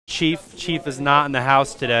Chief is not in the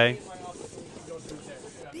house today.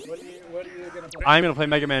 I'm gonna play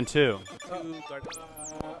Mega Man 2.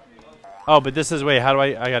 Oh, but this is, wait, how do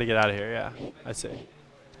I gotta get out of here, yeah. I see.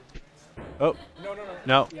 Oh.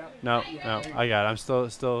 No. I got it. I'm still,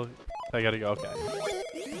 I gotta go, okay.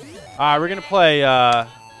 Alright, we're gonna play a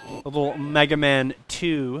little Mega Man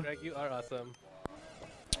 2. Greg, you are awesome.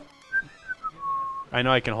 I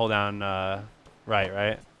know I can hold down,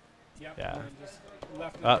 right? Yep. Yeah.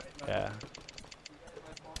 Left yeah.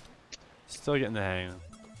 Still getting the hang.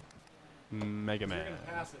 Mega Man.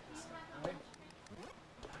 pass it, right?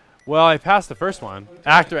 Well, I passed the first one.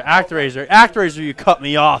 Actraiser, you cut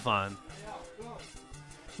me off on.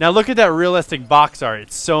 Now look at that realistic box art.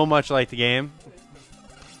 It's so much like the game.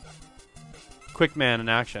 Quick Man in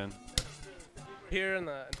action. Here in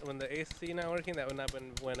when the AC not working, that would not have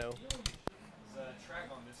been bueno. The track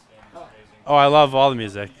on this game is amazing. Oh, I love all the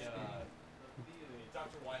music.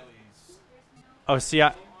 Dr. Wily's. Oh, see,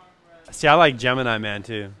 I like Gemini Man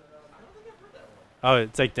too. Oh,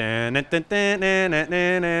 it's like yeah.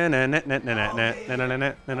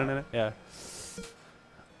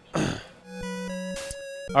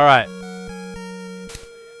 All right.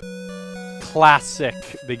 Classic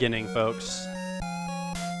beginning, folks.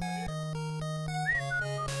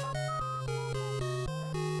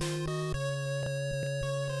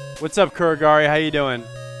 What's up, Kuragari? How you doing?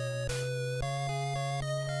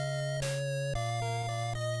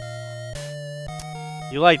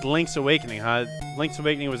 You liked Link's Awakening, huh? Link's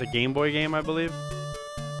Awakening was a Game Boy game, I believe.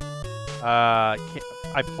 I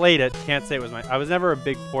played it. Can't say it was I was never a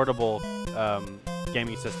big portable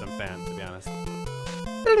gaming system fan, to be honest.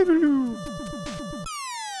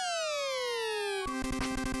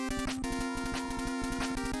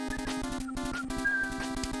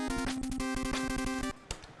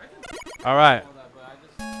 All right.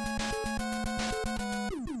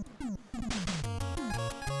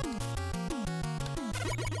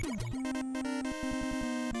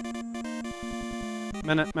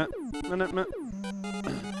 Minute. It's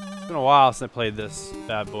been a while since I played this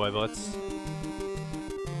bad boy, but let's...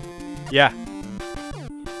 Yeah.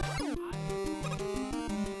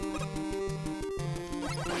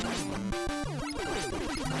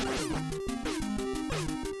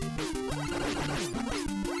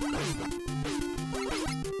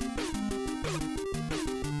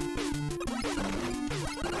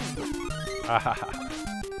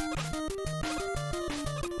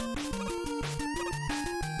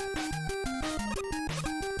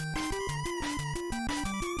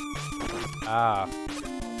 Ah.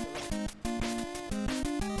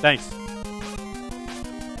 Thanks.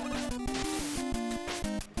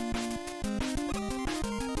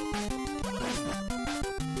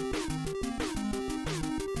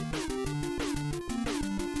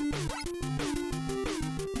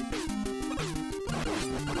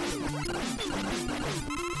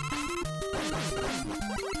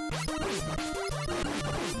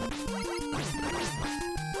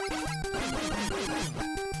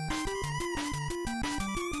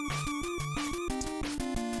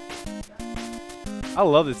 I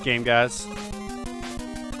love this game, guys.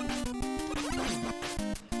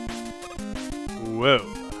 Whoa.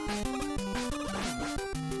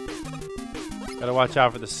 Gotta watch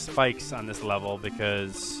out for the spikes on this level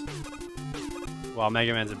because while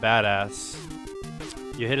Mega Man's a badass,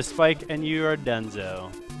 you hit a spike and you are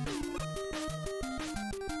donezo.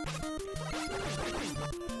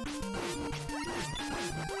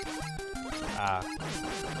 Ah.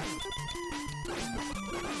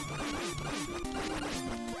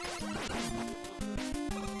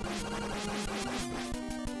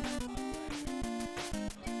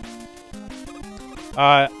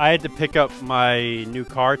 I had to pick up my new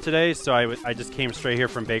car today, so I just came straight here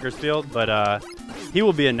from Bakersfield, but he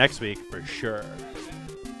will be in next week for sure.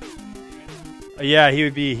 Yeah, he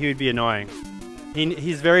would be annoying.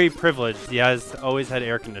 He's very privileged. He has always had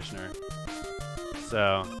air conditioner.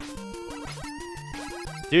 So,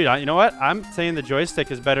 dude, you know what? I'm saying the joystick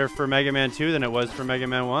is better for Mega Man 2 than it was for Mega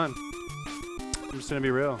Man 1. I'm just gonna be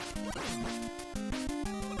real.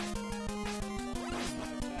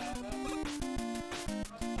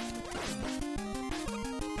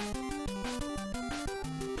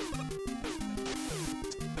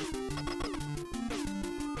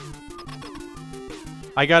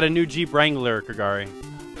 I got a new Jeep Wrangler, Kagari.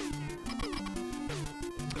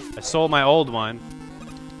 I sold my old one.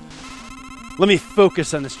 Let me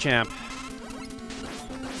focus on this champ.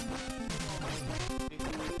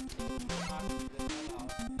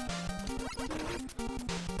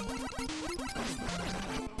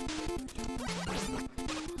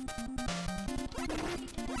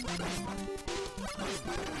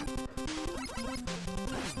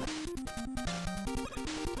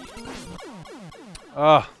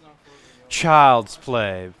 Oh, child's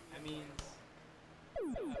play.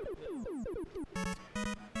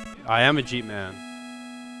 I am a Jeep man.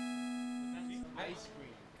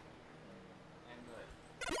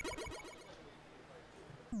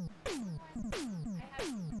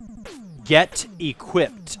 Get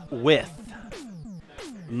equipped with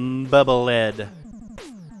bubble lead.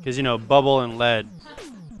 Because, you know, bubble and lead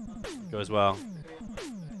goes well.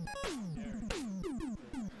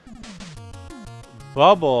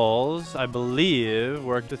 Bubbles, I believe,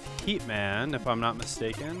 worked with Heatman, if I'm not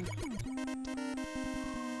mistaken.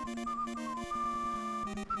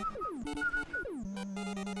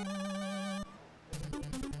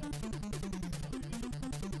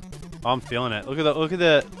 Oh, I'm feeling it. Look at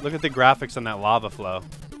the graphics on that lava flow.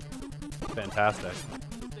 Fantastic.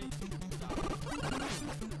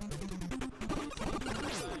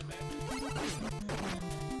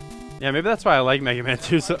 Yeah, maybe that's why I like Mega Man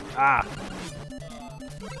 2 so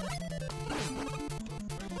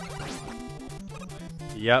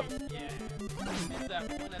Yep.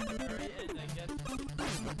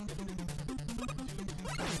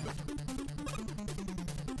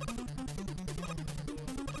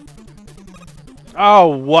 Oh,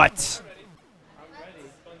 what?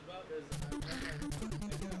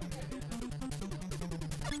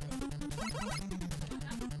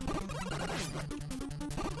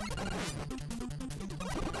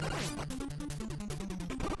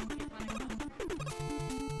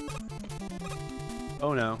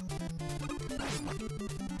 Oh no.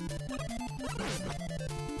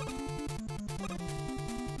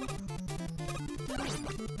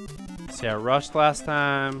 See, I rushed last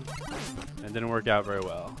time. It didn't work out very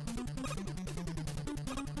well.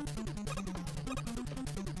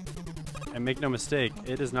 And make no mistake,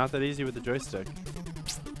 it is not that easy with the joystick.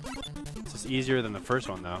 It's just easier than the first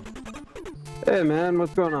one, though. Hey, man,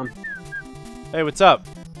 what's going on? Hey, what's up?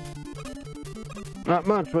 Not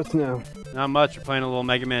much. What's new? Not much. We're playing a little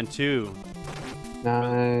Mega Man 2.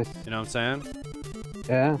 Nice. You know what I'm saying?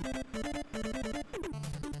 Yeah.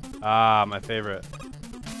 Ah, my favorite.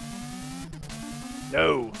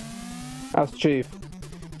 No. How's Chief?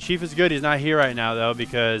 Chief is good. He's not here right now, though,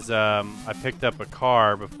 because I picked up a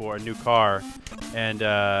car before, a new car, and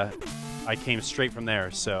I came straight from there,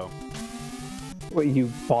 so. What, you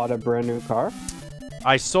bought a brand new car?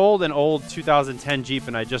 I sold an old 2010 Jeep,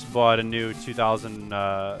 and I just bought a new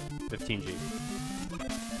 2015 Jeep.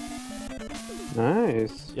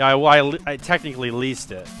 Nice. Yeah, well, I technically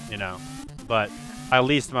leased it, you know, but I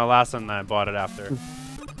leased my last one, and I bought it after.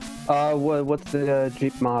 What's the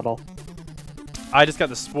Jeep model? I just got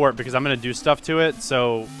the Sport because I'm going to do stuff to it,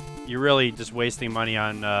 so you're really just wasting money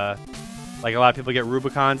on, like a lot of people get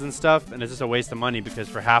Rubicons and stuff, and it's just a waste of money because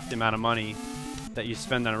for half the amount of money that you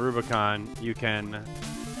spend on a Rubicon, you can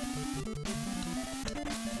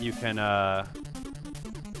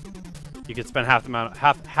spend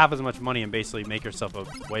half as much money and basically make yourself a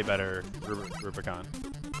way better Rubicon.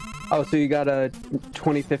 Oh, so you got a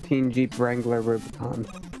 2015 Jeep Wrangler Rubicon.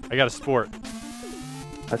 I got a Sport.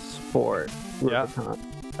 A Sport Rubicon.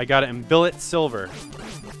 Yeah. I got it in billet silver.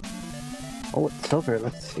 Oh, it's silver.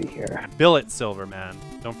 Let's see here. Billet silver, man.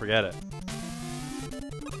 Don't forget it.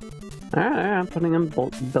 Alright, I'm putting in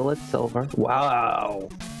billet silver. Wow.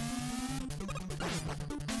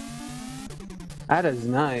 That is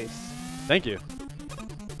nice. Thank you.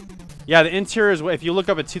 Yeah, the interior is, if you look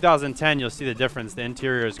up at 2010, you'll see the difference. The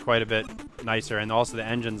interior is quite a bit nicer, and also the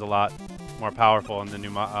engine's a lot more powerful in the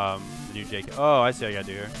new JK. Oh, I see what I gotta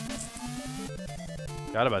do here.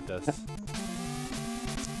 Forgot about this.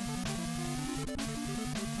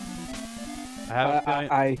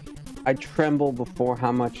 I tremble before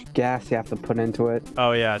how much gas you have to put into it.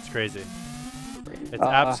 Oh yeah, it's crazy.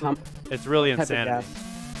 It's it's really insanity.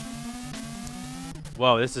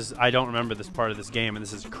 Whoa, this is, I don't remember this part of this game, and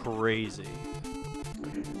this is crazy.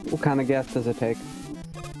 What kind of gas does it take?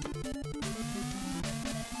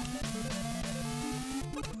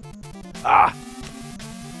 Ah!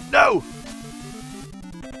 No!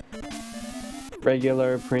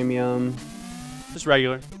 Regular, premium. Just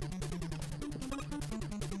regular.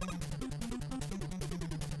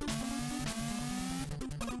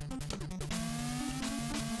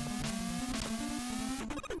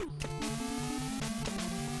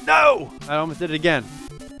 No! I almost did it again.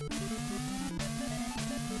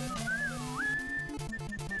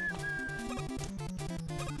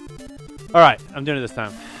 Alright, I'm doing it this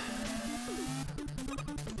time.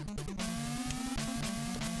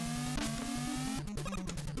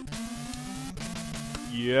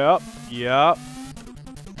 Yep, yep.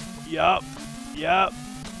 Yep, yep,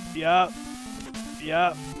 yep,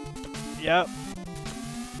 yep, yep,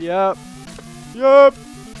 yep, Yup.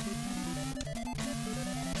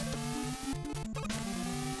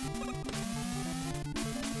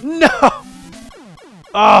 No.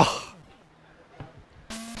 Oh.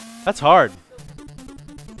 That's hard.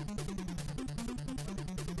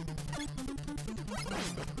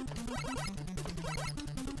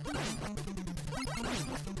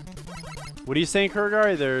 What are you saying,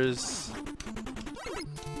 Kurgari? There's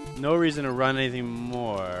no reason to run anything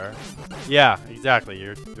more. Yeah, exactly.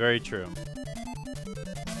 You're very true.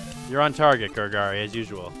 You're on target, Kurgari, as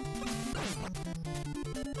usual.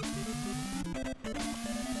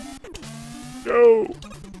 Go!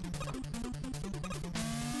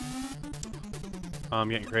 Oh, I'm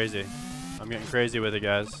getting crazy. I'm getting crazy with it,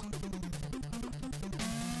 guys.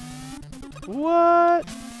 What?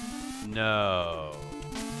 No.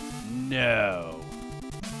 No.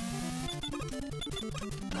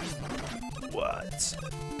 What?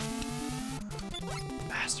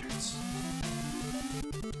 Bastards.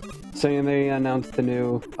 So they announced the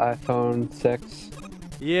new iPhone 6.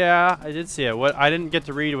 Yeah, I did see it. What I didn't get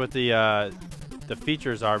to read what the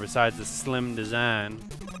features are besides the slim design.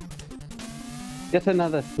 Just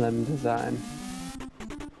another slim design.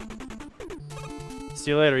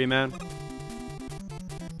 See you later, E-Man.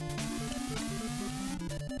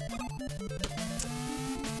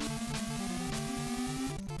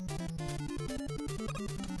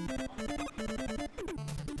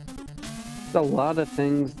 There's a lot of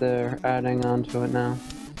things they're adding onto it now.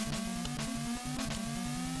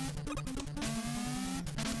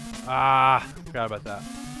 Ah, forgot about that.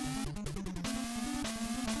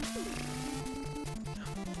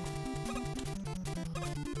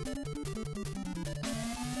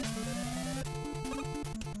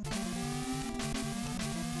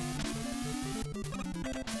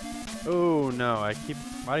 Oh no, why do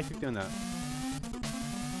I keep doing that?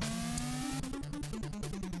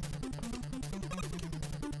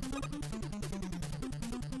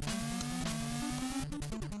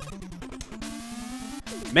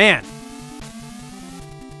 Man!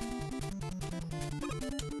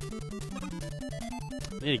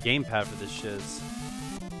 I need a gamepad for this shiz.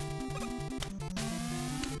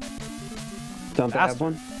 Don't they have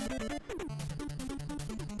one?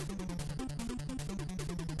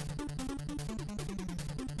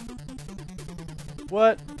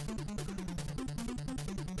 What?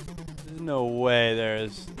 There's no way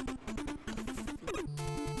there's... Is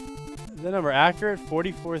that number accurate?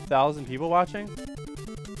 44,000 people watching?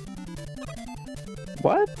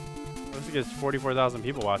 What? Looks like it's 44,000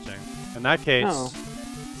 people watching. In that case, No.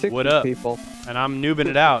 60 what up? people. And I'm noobing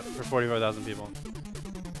it out for 44,000 people.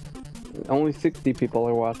 Only 60 people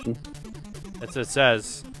are watching. That's what it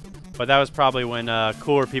says. But that was probably when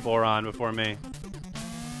cooler people were on before me.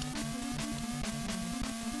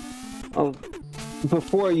 Oh,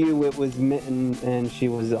 before you, it was Mitten, and she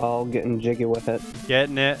was all getting jiggy with it.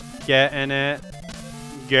 Getting it, getting it,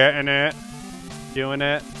 getting it, doing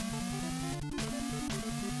it.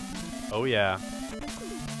 Oh yeah.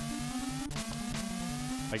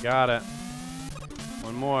 I got it.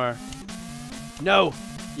 One more. No!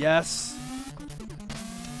 Yes!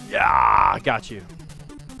 Yeah! Got you.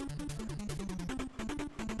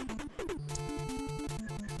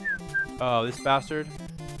 Oh, this bastard.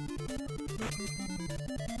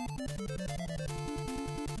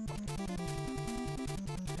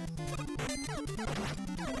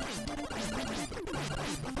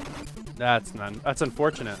 That's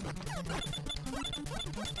unfortunate.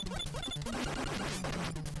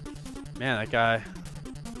 Man, that guy.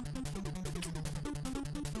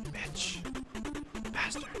 Bitch.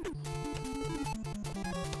 Bastard.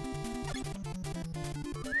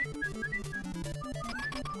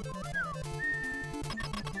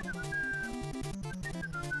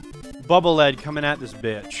 Bubble lead coming at this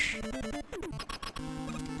bitch.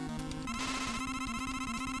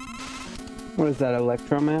 What is that,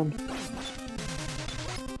 Electro Man?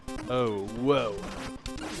 Oh, whoa.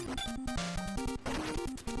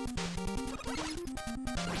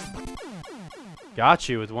 Got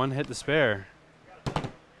you with one hit to spare.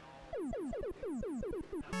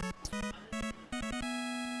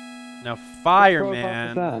 Now,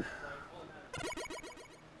 Fireman. That?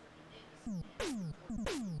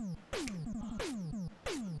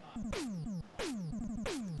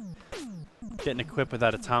 Getting equipped with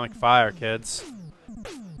that atomic fire, kids.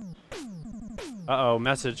 Uh-oh,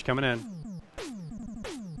 message coming in.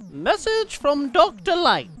 Message from Dr.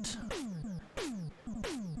 Light.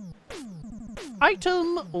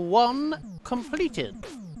 Item 1 completed.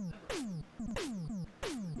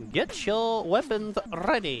 Get your weapons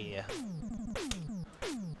ready.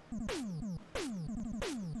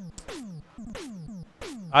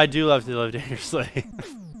 I do love to live dangerously.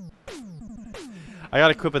 I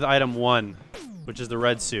got equipped with item 1, which is the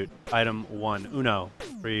red suit. Item 1. Uno.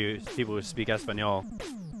 For you people who speak Espanol.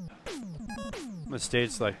 I'm gonna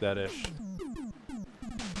stage select that ish.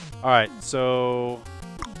 Alright, so.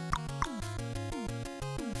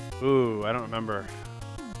 Ooh, I don't remember.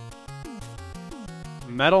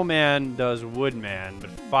 Metal Man does Woodman, but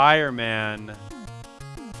Fireman.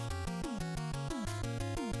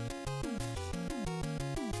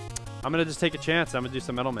 I'm gonna just take a chance. I'm gonna do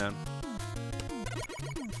some Metal Man.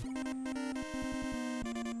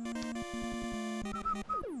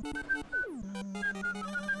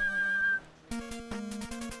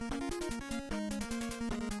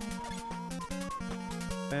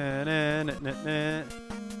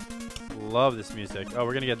 Love this music. Oh,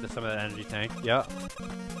 we're gonna get some of that energy tank. Yeah.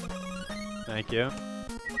 Thank you.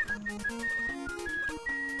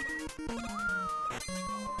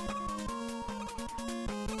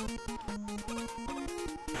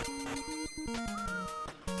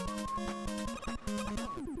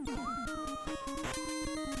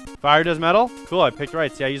 Fire does metal? Cool, I picked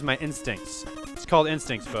right. See, I use my instincts. It's called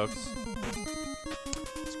instincts, folks.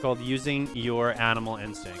 It's called using your animal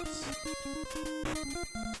instincts.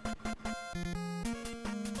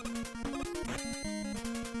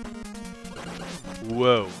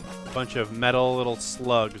 Whoa. Bunch of metal little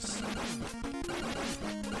slugs.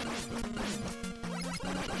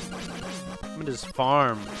 I'm gonna just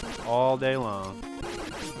farm all day long.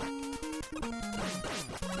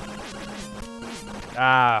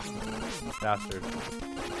 Ah, bastard.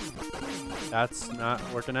 That's not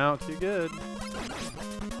working out too good.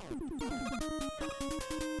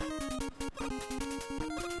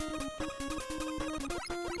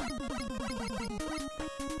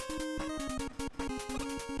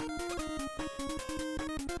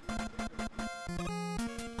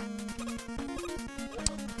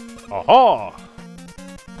 Aha!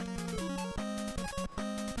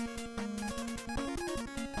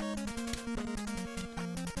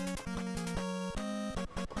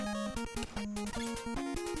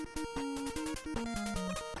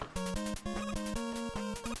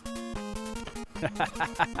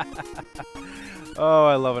 Oh,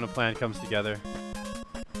 I love when a plan comes together.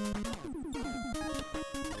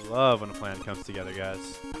 Love when a plan comes together,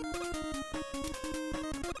 guys.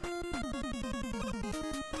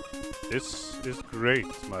 This is great,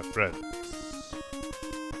 my friends.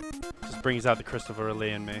 Just brings out the Christopher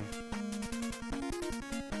Lee in me.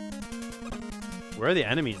 Where are the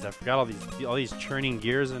enemies? I forgot all these churning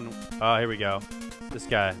gears and oh, here we go. This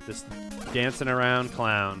guy, this dancing around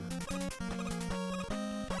clown.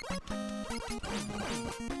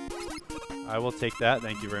 I will take that.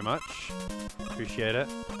 Thank you very much. Appreciate it.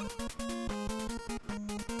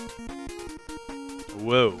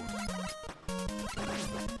 Whoa.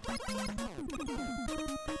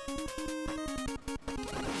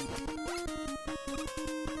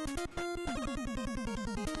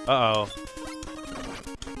 Uh-oh.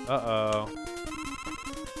 Uh-oh.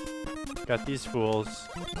 Got these fools.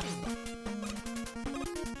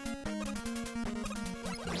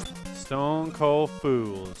 Stone Cold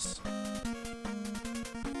Fools.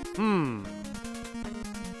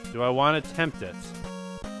 Do I want to tempt it?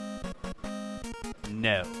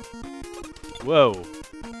 No. Whoa.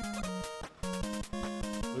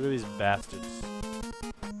 Look at these bastards.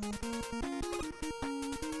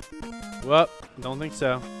 Well, don't think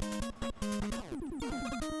so.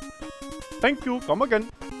 Thank you. Come again.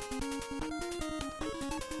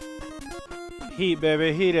 Heat,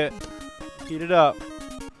 baby. Heat it. Heat it up.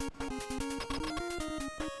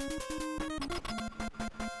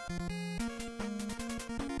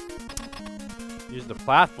 Use the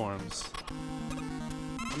platforms.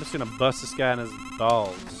 I'm just gonna bust this guy in his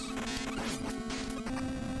balls.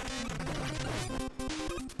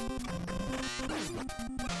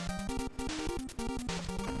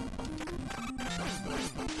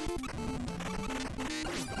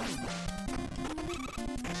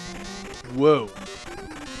 Whoa.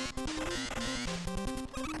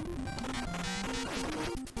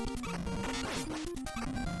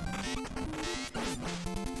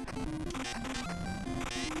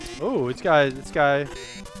 Oh, this guy.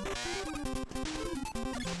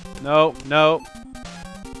 No, no.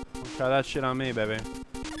 Don't try that shit on me, baby.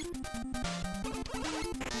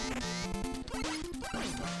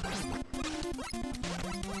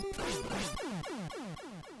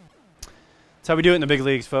 That's how we do it in the big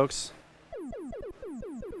leagues, folks.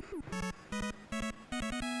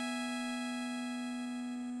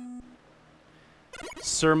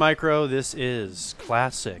 Sir Micro, this is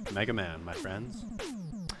classic Mega Man, my friends.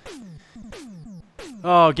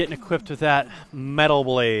 Oh, getting equipped with that metal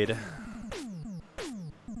blade.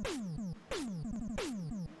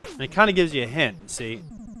 And it kind of gives you a hint, see?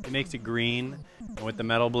 It makes it green. And with the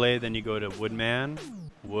metal blade, then you go to woodman,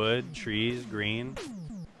 wood, trees, green.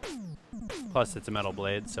 Plus, it's a metal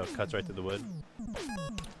blade, so it cuts right through the wood.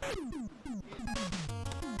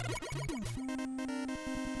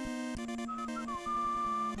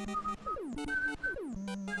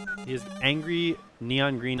 He has angry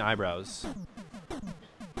neon green eyebrows.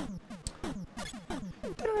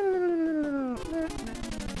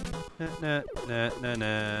 Na, na, na,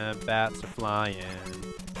 na. Bats are flying.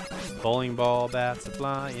 Bowling ball bats are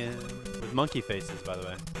flying. With monkey faces, by the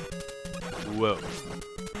way. Whoa.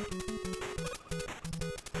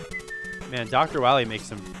 Man, Dr. Wily makes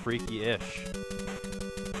some freaky-ish.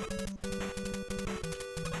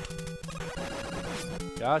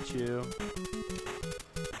 Got you.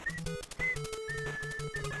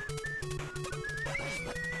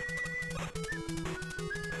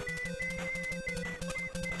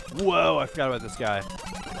 Whoa, I forgot about this guy.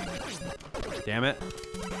 Damn it.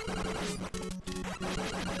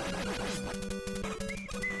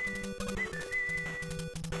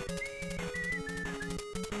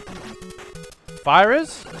 Fire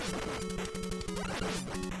is?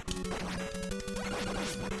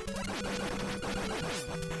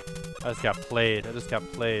 I just got played. I just got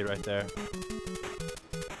played right there.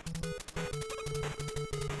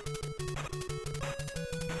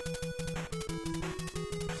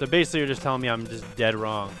 So basically you're just telling me I'm just dead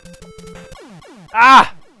wrong.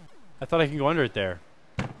 Ah! I thought I could go under it there.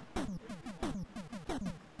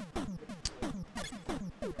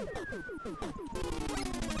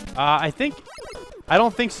 I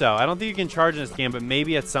don't think so. I don't think you can charge in this game, but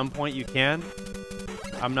maybe at some point you can.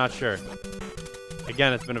 I'm not sure.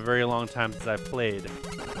 Again, it's been a very long time since I've played.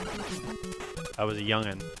 I was a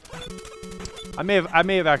youngin'. I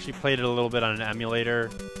may have actually played it a little bit on an emulator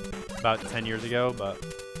about 10 years ago, but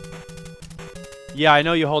yeah, I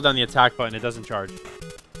know you hold down the attack button, it doesn't charge.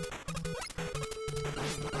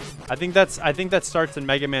 I think that starts in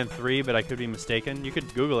Mega Man 3, but I could be mistaken. You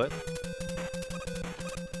could Google it.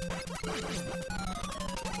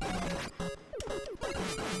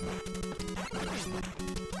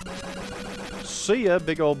 See ya,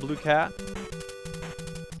 big old blue cat.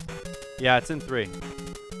 Yeah, it's in 3.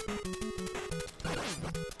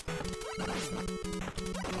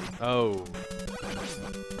 Oh.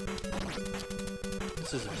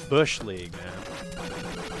 This is Bush League, man.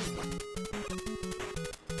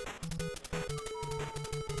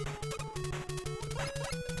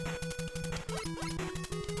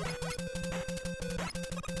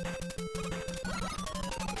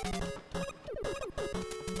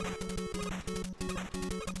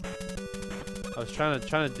 I was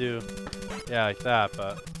trying to do, yeah, like that,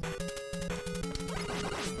 but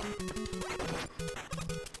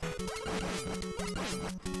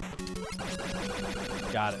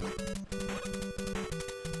got it.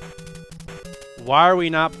 Why are we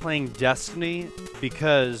not playing Destiny?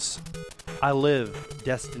 Because I live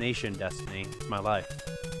Destination Destiny. It's my life.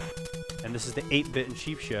 And this is the 8-bit and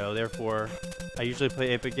cheap show, therefore I usually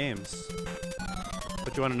play 8-bit games.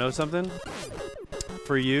 But you want to know something?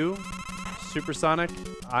 For you, Supersonic,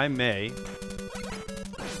 I may,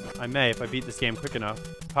 if I beat this game quick enough,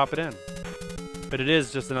 pop it in. But it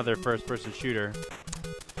is just another first-person shooter.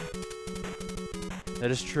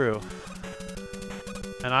 That is true.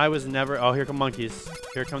 And I was never... Oh, here come monkeys.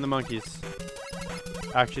 Here come the monkeys.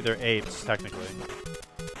 Actually, they're apes, technically.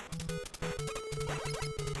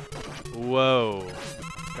 Whoa.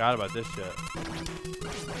 Forgot about this shit.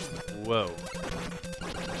 Whoa.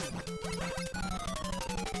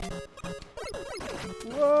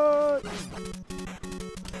 What?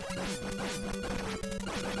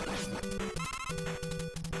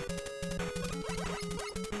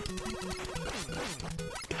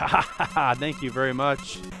 Thank you very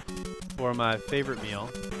much for my favorite meal.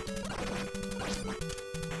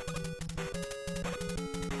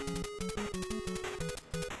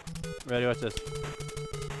 Ready? Watch this.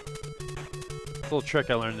 It's a little trick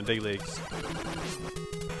I learned in the big leagues.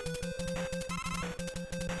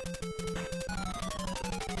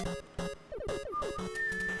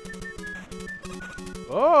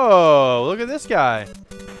 Oh, look at this guy.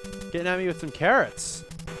 Getting at me with some carrots.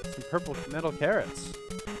 Some purple metal carrots.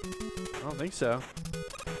 I don't think so.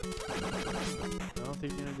 I don't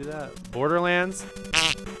think you're gonna do that. Borderlands?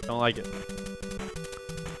 Don't like it.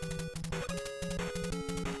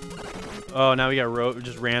 Oh, now we got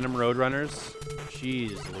just random road runners.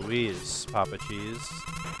 Jeez Louise, Papa Cheese.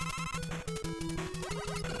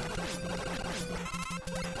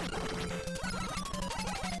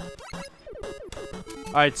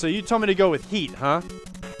 Alright, so you told me to go with heat, huh?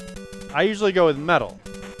 I usually go with metal.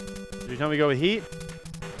 Did you tell me to go with heat?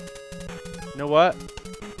 You know what?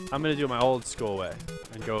 I'm gonna do it my old school way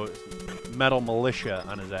and go metal militia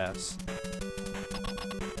on his ass.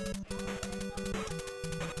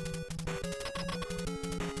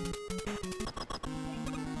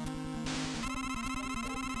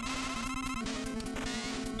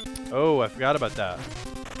 Oh, I forgot about that.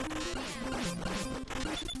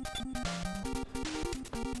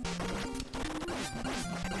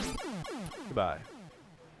 Goodbye.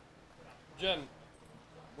 Jen,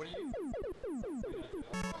 what do you...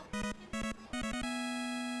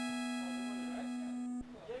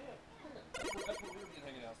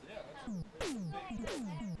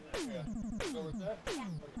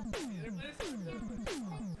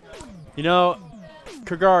 You know,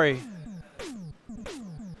 Kagari,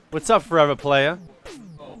 what's up, forever player?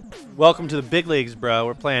 Welcome to the big leagues, bro.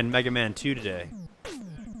 We're playing Mega Man 2 today.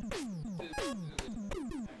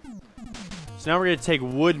 So now we're gonna take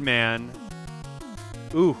Woodman.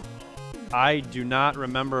 Ooh, I do not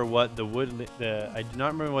remember what the Woodman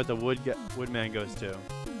goes to.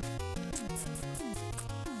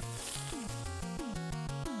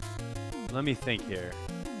 Let me think here.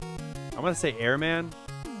 I'm gonna say Airman.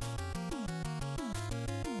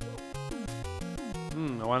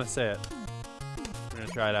 I want to say it. We're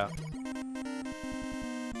gonna try it out.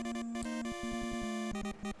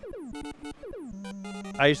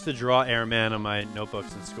 I used to draw Airman on my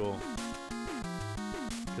notebooks in school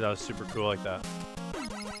because I was super cool like that.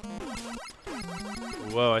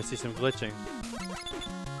 Whoa, I see some glitching.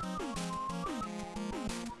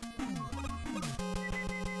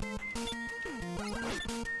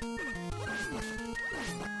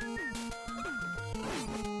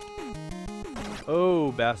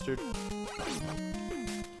 Oh, bastard.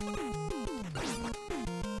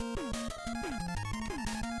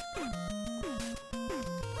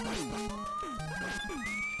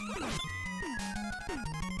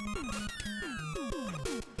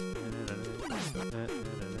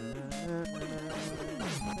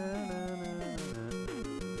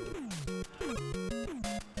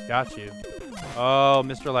 Got you. Oh,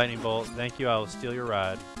 Mr. Lightning Bolt. Thank you. I will steal your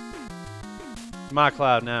ride. It's my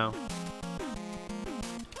cloud now.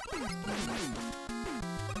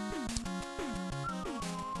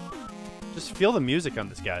 Just feel the music on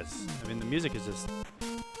this, guys. I mean, the music is just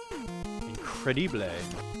incredible.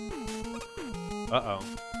 Uh-oh.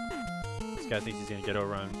 This guy thinks he's gonna get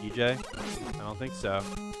over on EJ. I don't think so.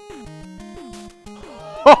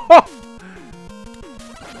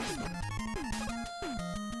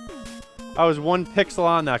 I was 1 pixel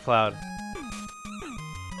on that cloud.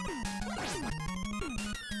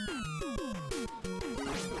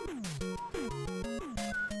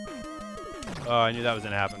 Oh, I knew that was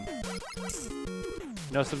gonna happen.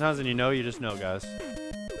 You know, sometimes when you know, you just know, guys.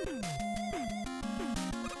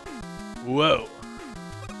 Whoa.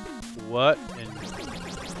 What? And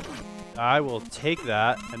I will take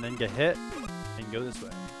that and then get hit and go this way.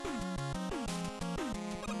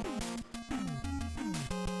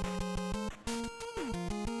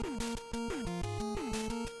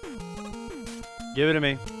 Give it to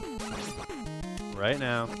me. Right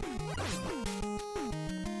now.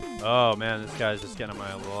 Oh man, this guy's just getting on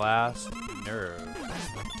my last nerve.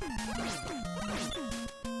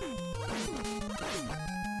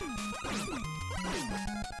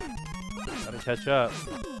 Gotta catch up.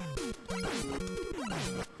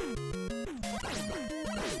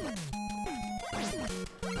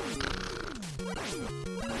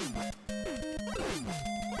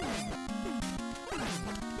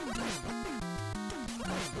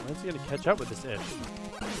 When's he gonna catch up with this itch?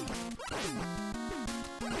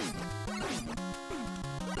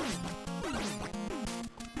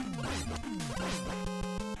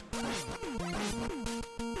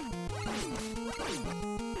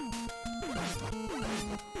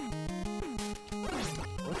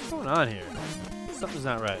 What's going on here? Something's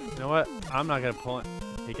not right. You know what? I'm not gonna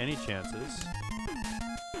take any chances.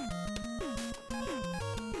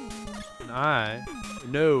 And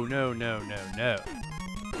no.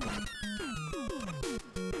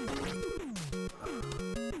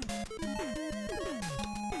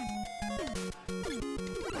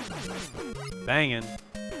 Banging.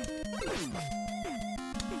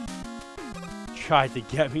 Tried to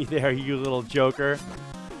get me there, you little joker.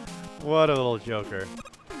 What a little joker.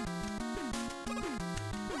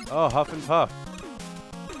 Oh, huff and puff.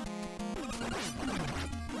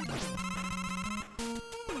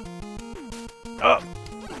 Oh!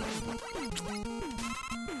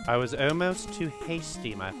 I was almost too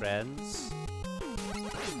hasty, my friends.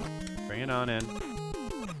 Bring it on in.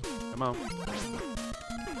 Come on.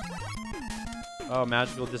 Oh,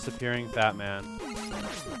 magical disappearing fat man.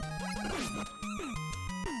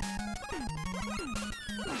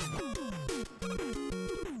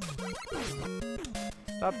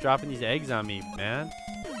 Stop dropping these eggs on me, man.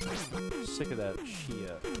 I'm sick of that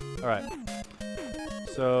shit. Alright.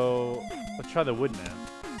 So, let's try the woodman.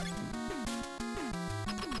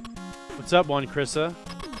 What's up, one Krissa?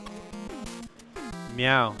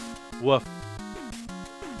 Meow. Woof.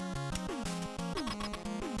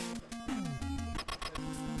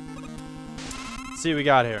 Let's see what we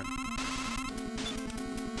got here.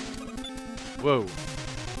 Whoa.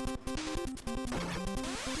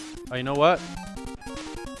 Oh, you know what?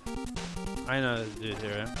 I know this dude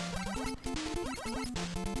here.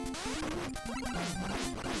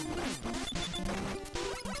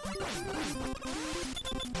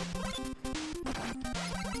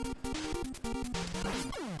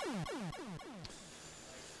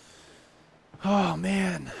 Oh,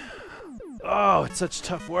 man. Oh, it's such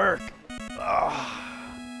tough work. Oh.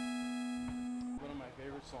 One of my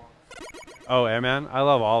favorite songs. Oh, Airman? I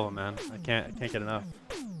love all of them, man. I can't get enough.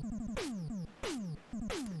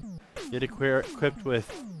 Get equipped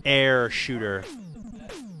with air shooter.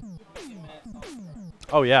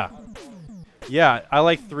 Oh, yeah. Yeah, I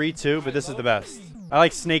like 3 too, but this is the best. I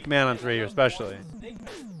like Snake Man on 3 especially.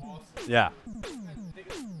 Yeah.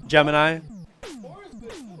 Gemini.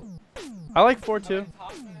 I like 4 too.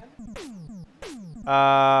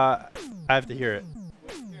 I have to hear it.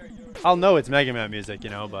 I'll know it's Mega Man music, you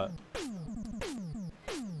know, but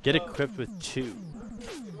get equipped with 2.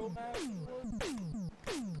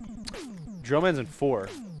 Drillman's in 4.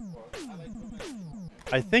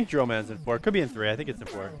 I think Drillman's in 4. Could be in 3. I think it's in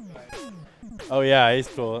 4. Oh yeah, he's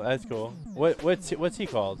cool. That's cool. What's he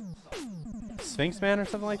called? Sphinx Man or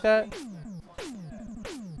something like that?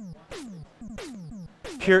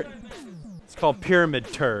 It's called Pyramid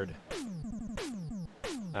Turd.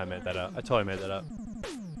 I made that up. I totally made that up.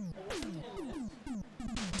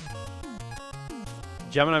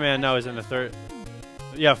 Gemini Man, no, is in the 3rd.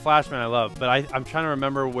 Yeah, Flashman I love, but I'm trying to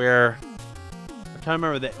remember where. I'm trying to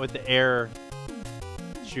remember what the air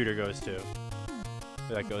shooter goes to.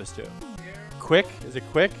 Where that goes to. Quick? Is it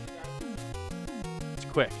Quick? It's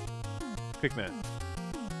Quick. Quick Man.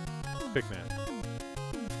 Quick Man.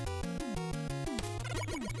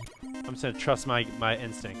 I'm just gonna trust my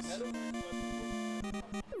instincts.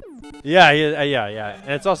 Yeah, yeah.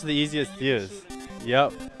 And it's also the easiest to use.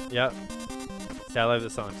 Yep. See, I love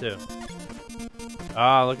this song too.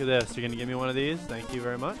 Ah, look at this. You're gonna give me one of these? Thank you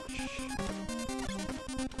very much.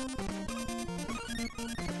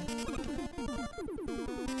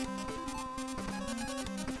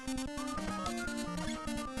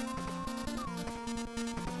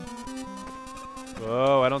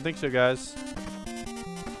 Whoa, I don't think so, guys.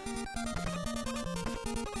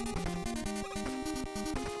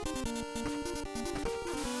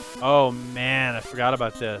 Oh man, I forgot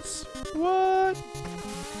about this. What?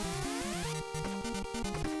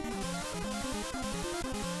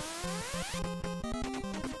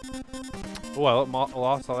 Oh, I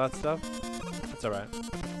lost all that stuff? That's alright.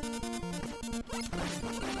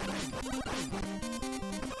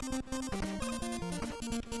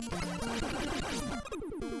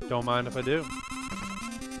 Don't mind if I do.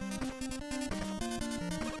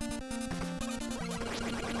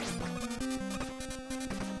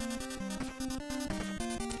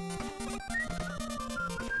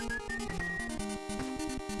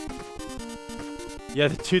 Yeah,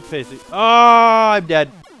 the toothpaste. Oh, I'm dead.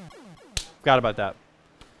 Forgot about that.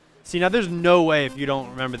 See, now there's no way if you don't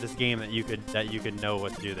remember this game that you could know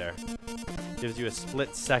what to do there. Gives you a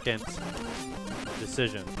split-second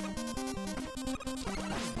decision.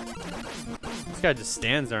 This guy just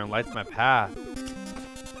stands there and lights my path.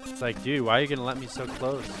 It's like, dude, why are you gonna let me so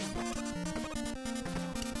close?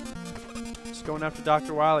 Just going after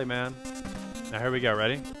Dr. Wily, man. Now here we go.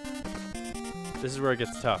 Ready? This is where it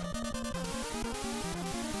gets tough.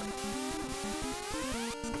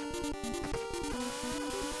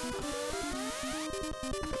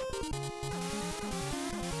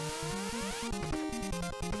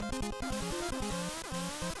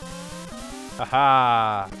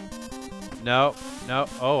 Aha! No, no.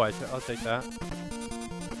 Oh, I'll take that.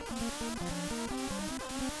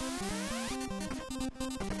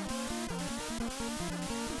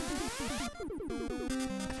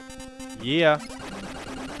 Yeah.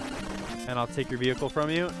 And I'll take your vehicle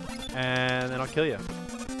from you, and then I'll kill you.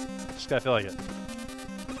 Just gotta feel like it.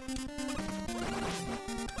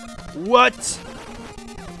 What?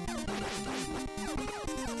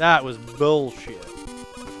 That was bullshit.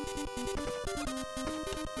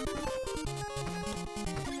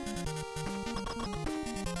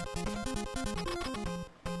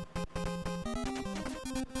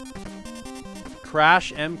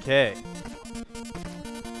 Crash MK.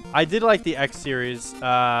 I did like the X series,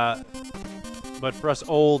 but for us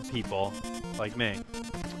old people like me,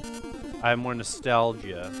 I have more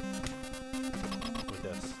nostalgia with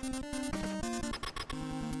this.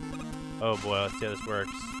 Oh boy, let's see how this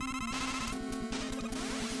works.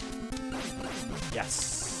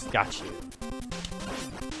 Yes, got you.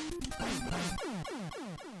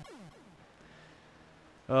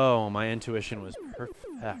 Oh, my intuition was perfect.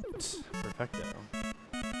 Perfecto.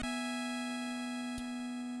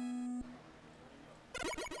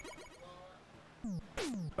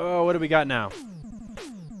 Oh, what do we got now?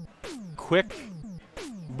 Quick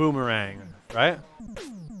boomerang, right?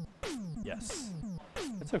 Yes.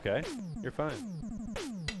 It's okay. You're fine.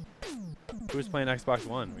 Who was playing Xbox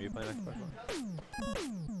One? Were you playing Xbox One?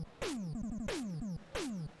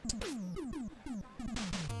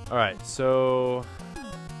 Alright, so...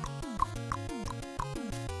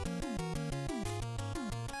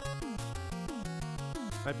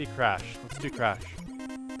 might be Crash. Let's do Crash.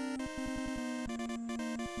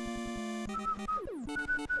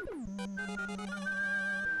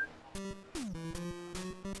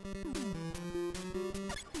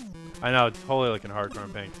 I know, totally looking hardcore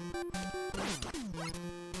in pink.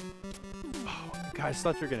 Oh, guys,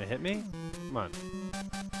 thought you were gonna hit me? Come on.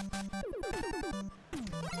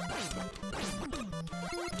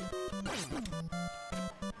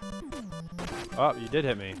 Oh, you did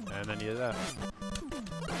hit me, and then you did that.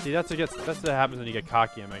 See, that's what happens when you get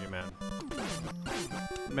cocky in Mega Man.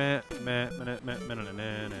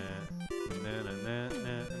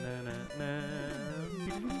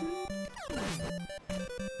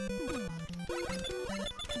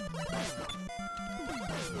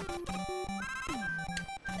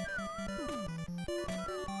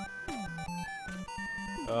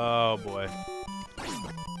 Oh boy.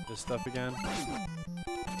 This stuff again.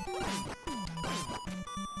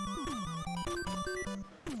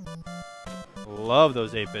 Love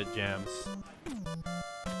those 8-bit jams.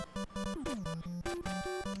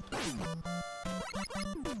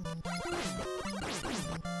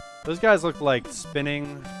 Those guys look like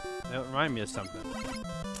spinning. They remind me of something.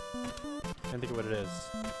 Can't think of what it is.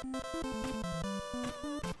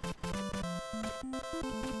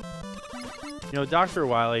 You know, Dr.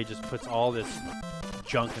 Wily just puts all this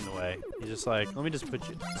junk in the way. He's just like, let me just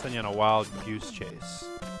send you on a wild goose chase.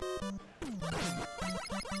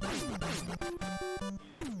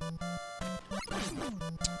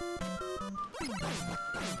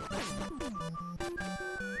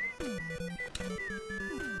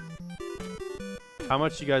 How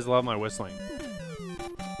much do you guys love my whistling?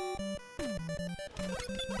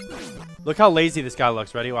 Look how lazy this guy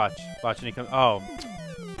looks. Ready? Watch. Watch, and he comes. Oh,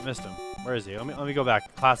 I missed him. Where is he? Let me go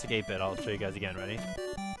back. Classic 8-bit. I'll show you guys again. Ready?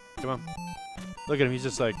 Come on. Look at him. He's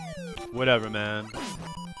just like, whatever, man.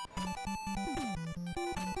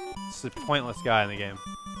 It's a pointless guy in the game.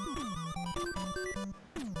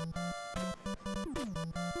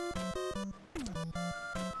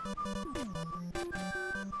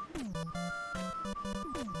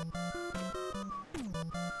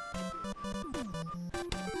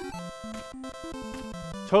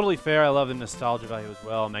 Totally fair. I love the nostalgia value as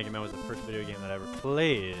well. Mega Man was the first video game that I ever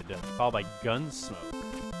played, followed by Gunsmoke.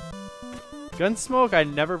 Gunsmoke,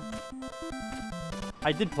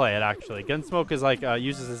 I did play it actually. Gunsmoke is like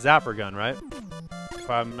uses a zapper gun, right? If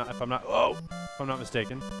I'm not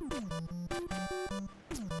mistaken.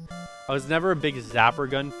 I was never a big zapper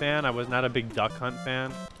gun fan. I was not a big Duck Hunt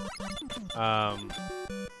fan.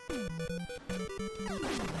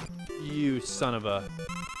 You son of a...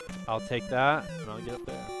 I'll take that, and I'll get up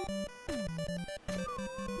there.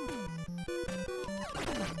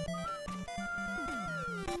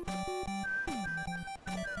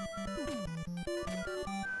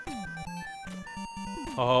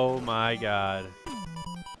 Oh my god.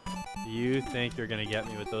 You think you're gonna get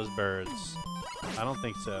me with those birds? I don't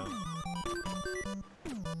think so.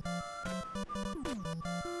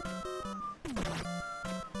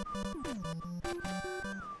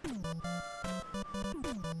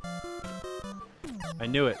 I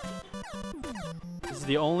knew it. This is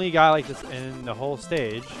the only guy like this in the whole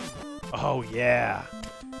stage. Oh, yeah.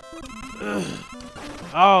 Ugh.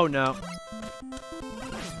 Oh, no.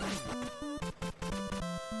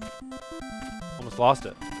 Almost lost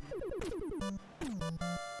it.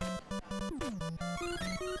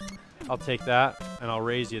 I'll take that, and I'll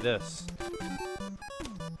raise you this.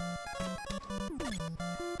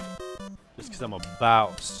 Just because I'm a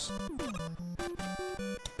bouse.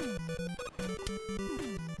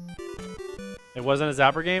 It wasn't a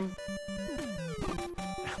zapper game?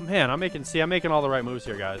 Man, I'm making all the right moves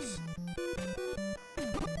here, guys.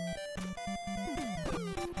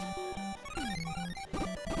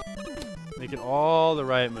 making all the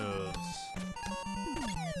right moves.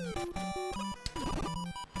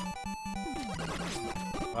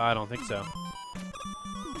 I don't think so.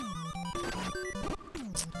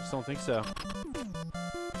 Just don't think so.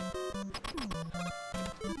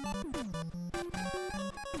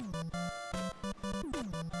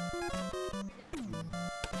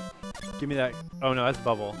 Give me that. Oh no, that's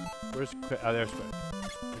Bubble. Where's Quick? Oh, there's Quick.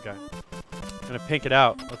 Okay. I'm gonna pink it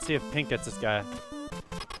out. Let's see if Pink gets this guy.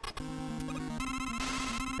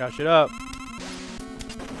 Crash it up.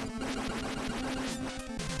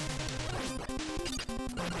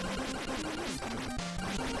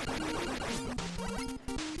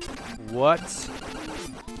 What?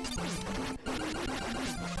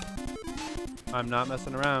 I'm not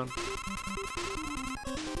messing around.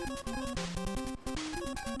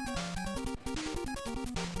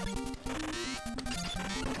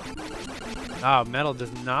 Oh, metal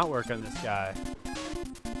does not work on this guy.